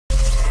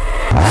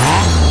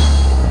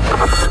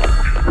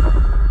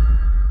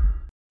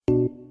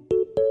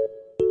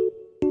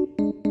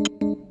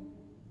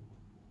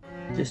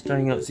Just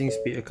trying out Zing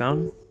speed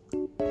account.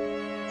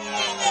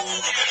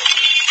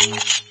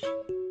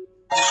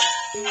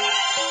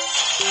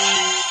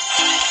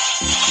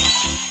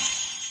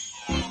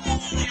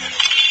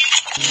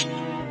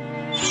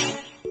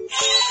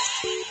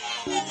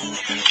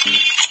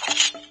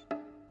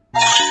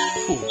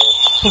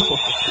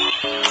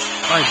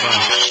 Bye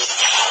bye.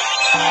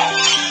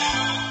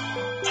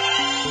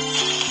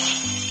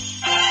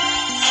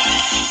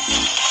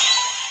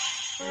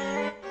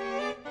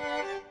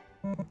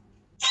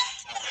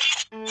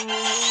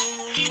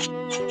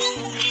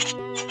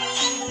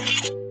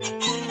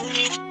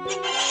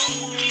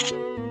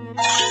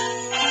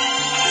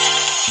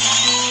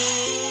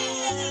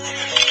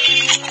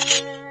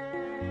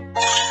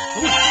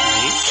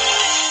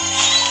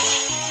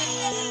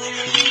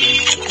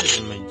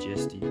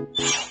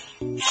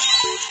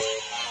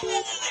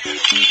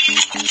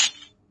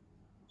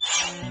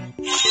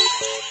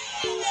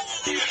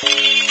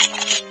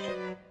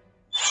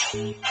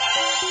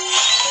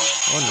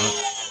 Or not.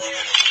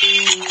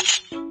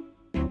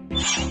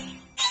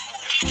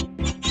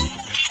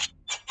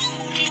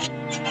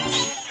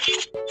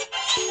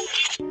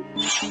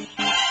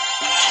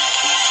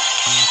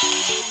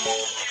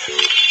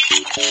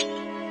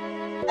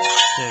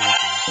 There we go.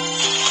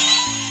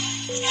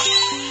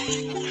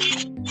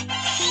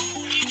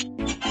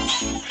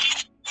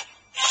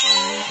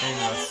 And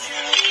lost.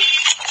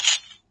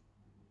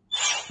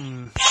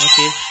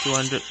 Okay,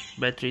 200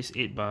 batteries,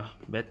 8 bar.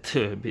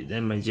 Better a bit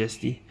than my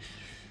GST.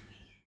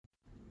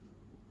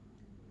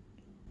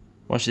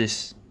 Watch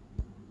this.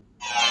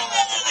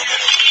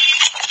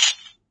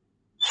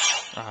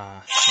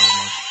 Ah, never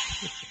mind.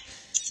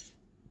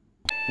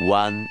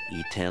 One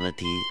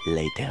eternity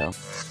later. Let's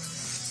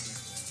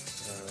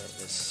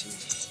see.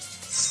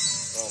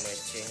 Oh my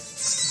thing.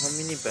 How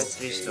many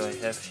batteries do I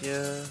have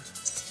here?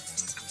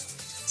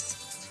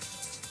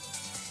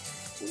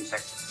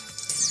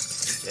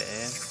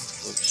 Yeah.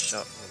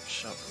 Workshop.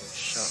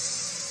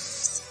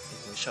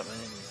 Workshop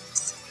mana ni?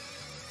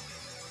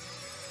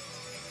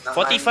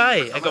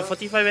 45! I got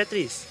 45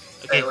 batteries.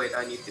 Okay. Wait,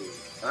 I need to.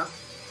 Huh?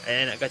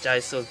 Ayah nak gacha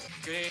ISO.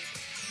 Okay.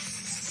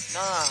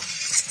 Nah.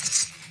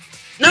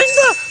 9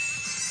 bar!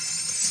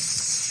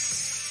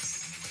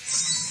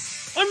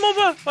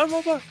 One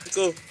more bar.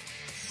 Go.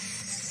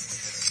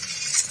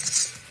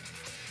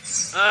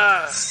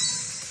 Ah.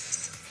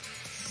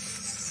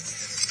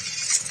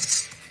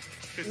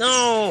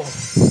 No.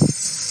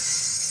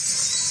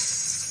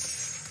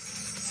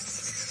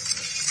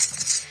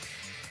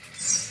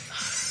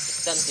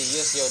 It's time to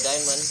use your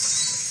diamond.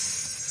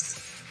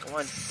 Come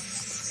on.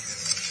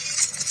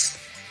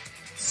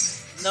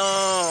 No.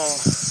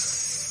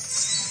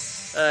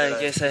 I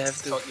guess I have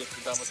to.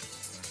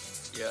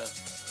 Yeah.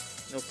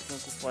 No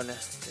coupon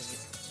lah.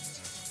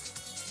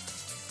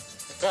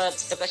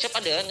 Dekat shop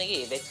ada kan lagi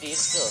battery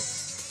tu.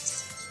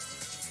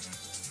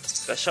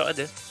 Kat shop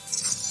ada?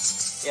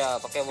 Ya,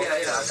 pakai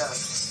voucher. Ya, ada.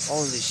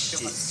 Holy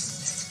shit.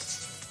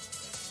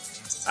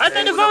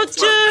 Ada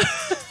voucher!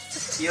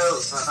 Yo.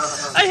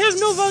 I have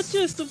no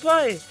vouchers to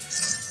buy.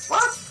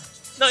 What?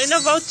 Not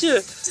enough voucher.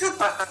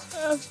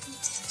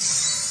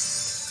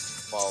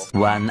 Wow.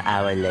 1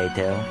 hour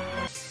later.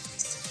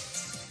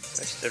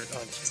 Let's turn it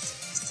on.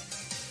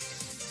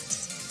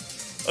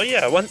 Oh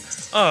yeah,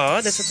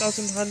 there's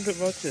 1,100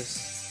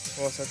 vouchers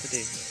for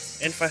Saturday.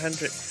 And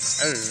 500.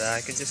 Allah,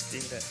 I can just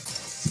claim that.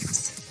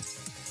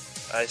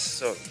 I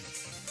sold.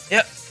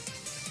 Yep.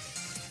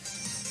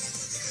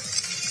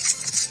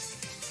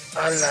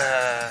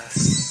 Allah.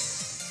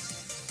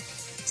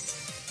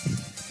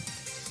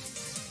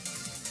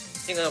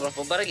 Tinggal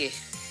berapa bar lagi?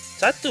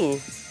 1.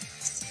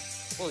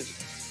 Oh.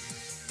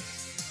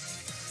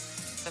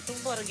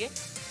 1 bar lagi?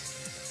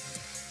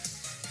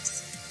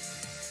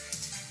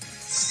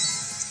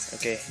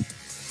 Okay.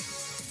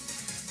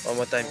 One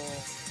more time.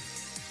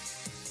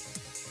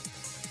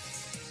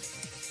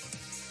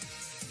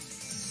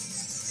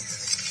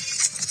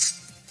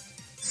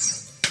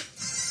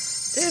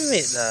 Damn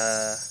it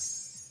lah.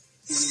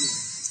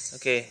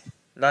 Okay.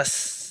 Last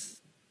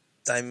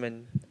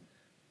diamond.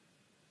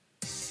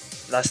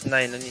 Last 9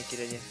 lah ni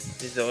kiranya.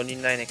 This is the only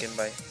 9 I can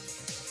buy.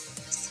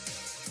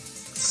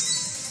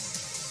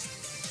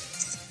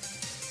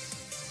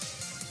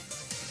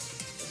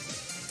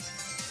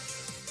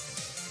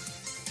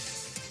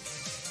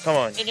 Come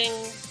on. Ding.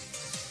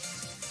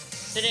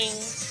 Ding.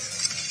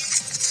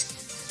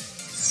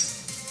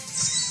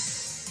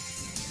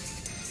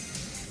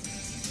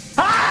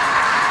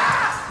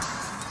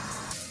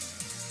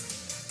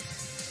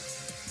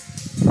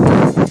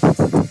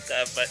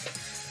 Dapat.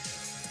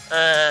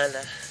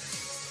 Alah.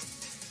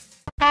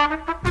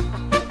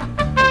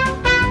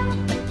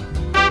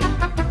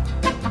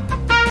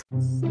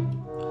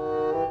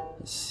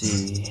 Let's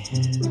see.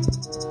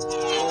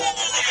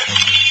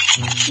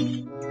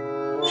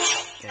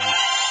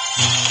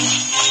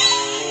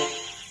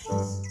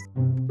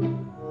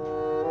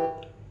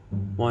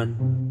 One,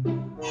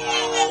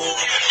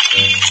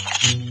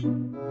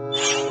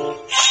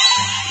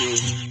 2,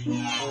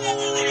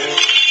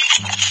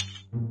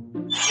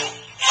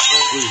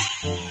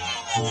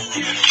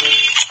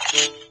 3.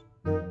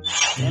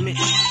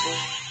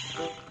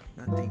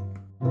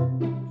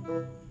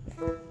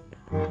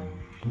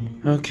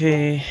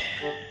 Okay,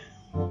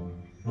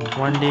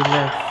 1 day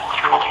left.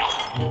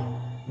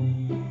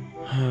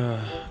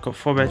 Got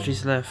 4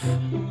 batteries left.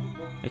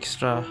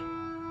 Extra.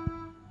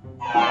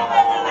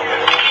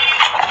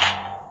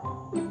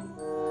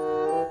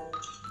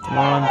 Come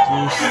on,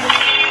 please.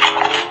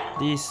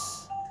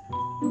 Please.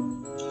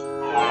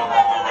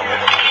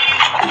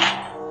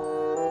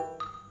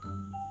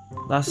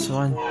 Last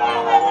one.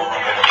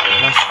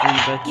 Last free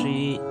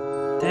battery.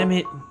 Damn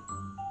it.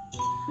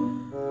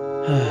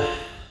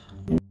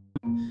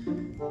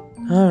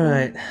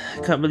 Alright. I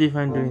can't believe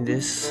I'm doing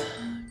this.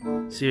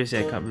 Seriously,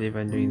 I can't believe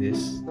I'm doing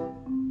this.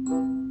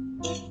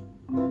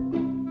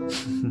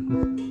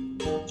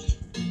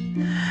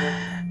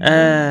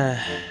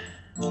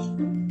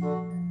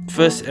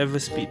 First ever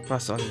speed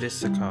pass on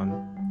this account.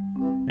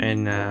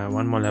 And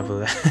 1 more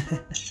level.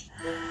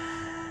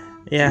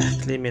 Yeah,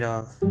 claim it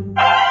all.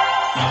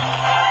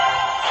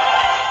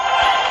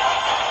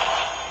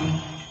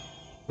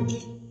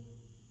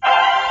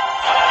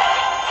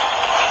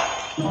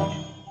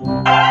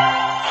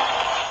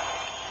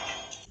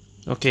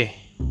 Okay.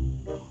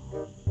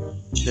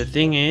 The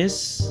thing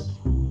is,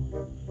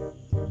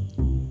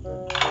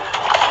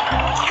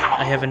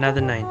 I have another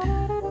 9.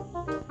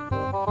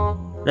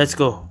 Let's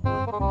go.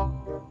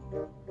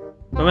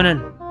 Come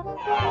on.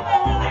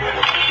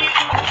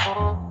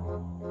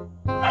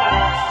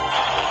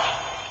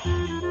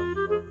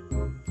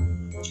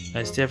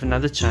 I still have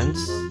another chance.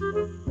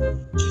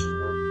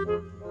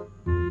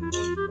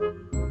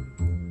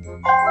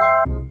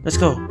 Let's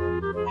go.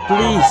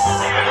 Please.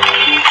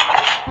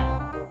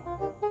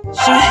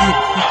 Shit.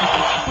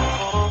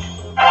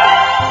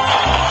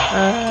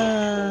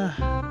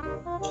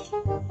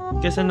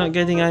 Guess I'm not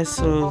getting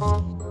ISO.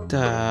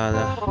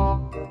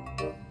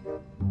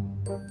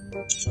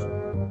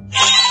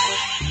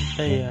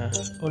 Hey,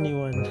 only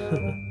 1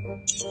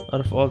 out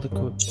of all the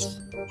codes.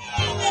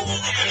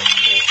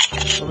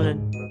 Come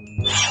on.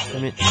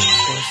 Damn it.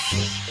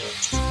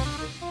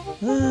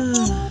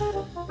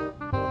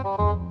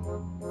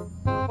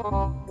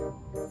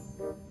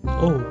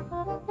 Oh.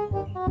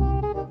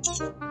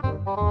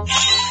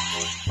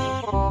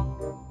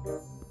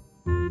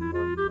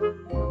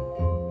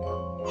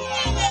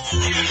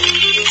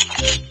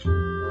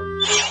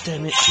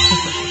 Damn it.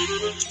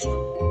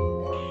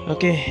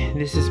 Okay,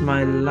 this is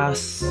my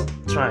last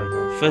try.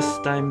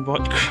 First time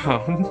bot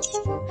crown.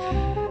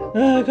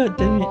 Ah, god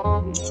damn it.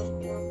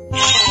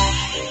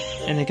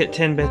 And I get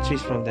 10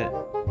 batteries from that.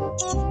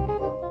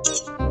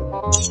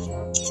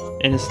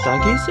 And a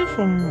stargazer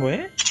from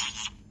where?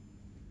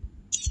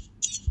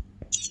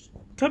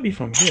 Can't be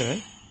from here,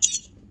 right?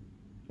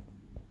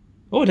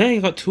 Oh, there I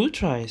got 2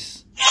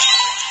 tries.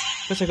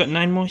 Because I got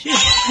 9 more here.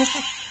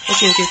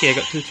 Okay, I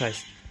got 2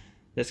 tries.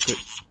 That's good.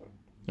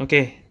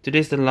 Okay,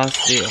 today's the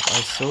last day of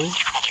ISO.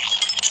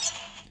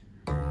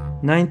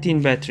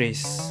 19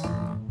 batteries.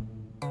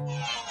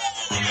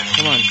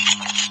 Come on.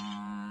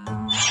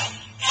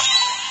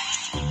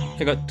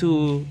 I got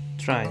 2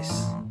 tries.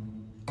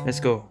 Let's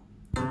go.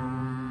 Come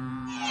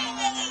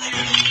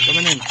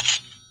on in.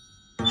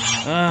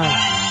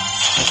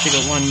 I still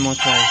got 1 more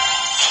try.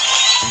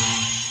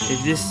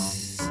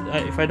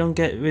 If I don't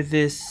get with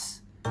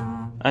this,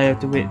 I have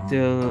to wait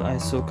till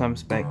ISO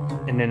comes back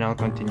and then I'll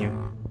continue.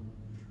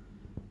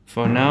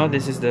 For now,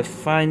 this is the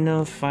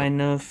final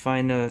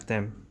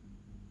attempt.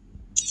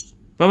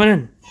 Come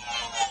on.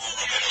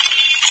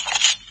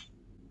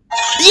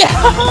 Yeah!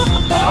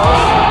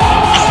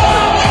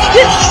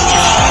 Yes!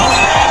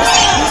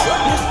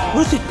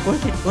 Worth it.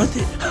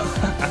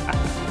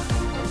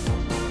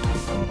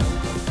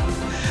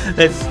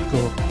 Let's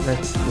go.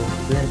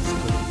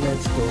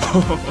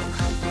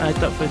 I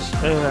thought for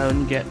sure I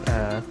would get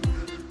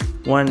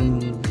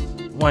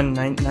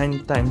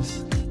 9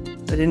 times.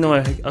 I didn't know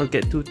I'll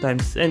get 2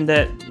 times, and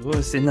that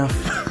was enough.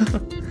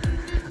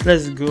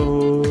 Let's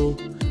go.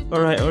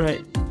 Alright.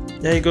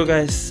 There you go,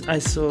 guys.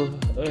 ISO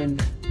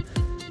earned.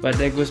 But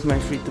there goes my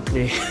free to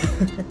play.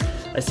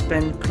 I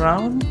spend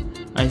crown,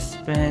 I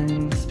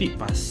spend speed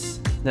pass.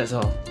 That's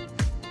all.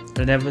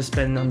 I never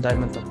spend on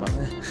diamond top up.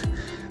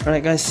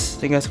 Alright guys,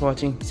 thank you guys for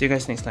watching. See you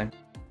guys next time.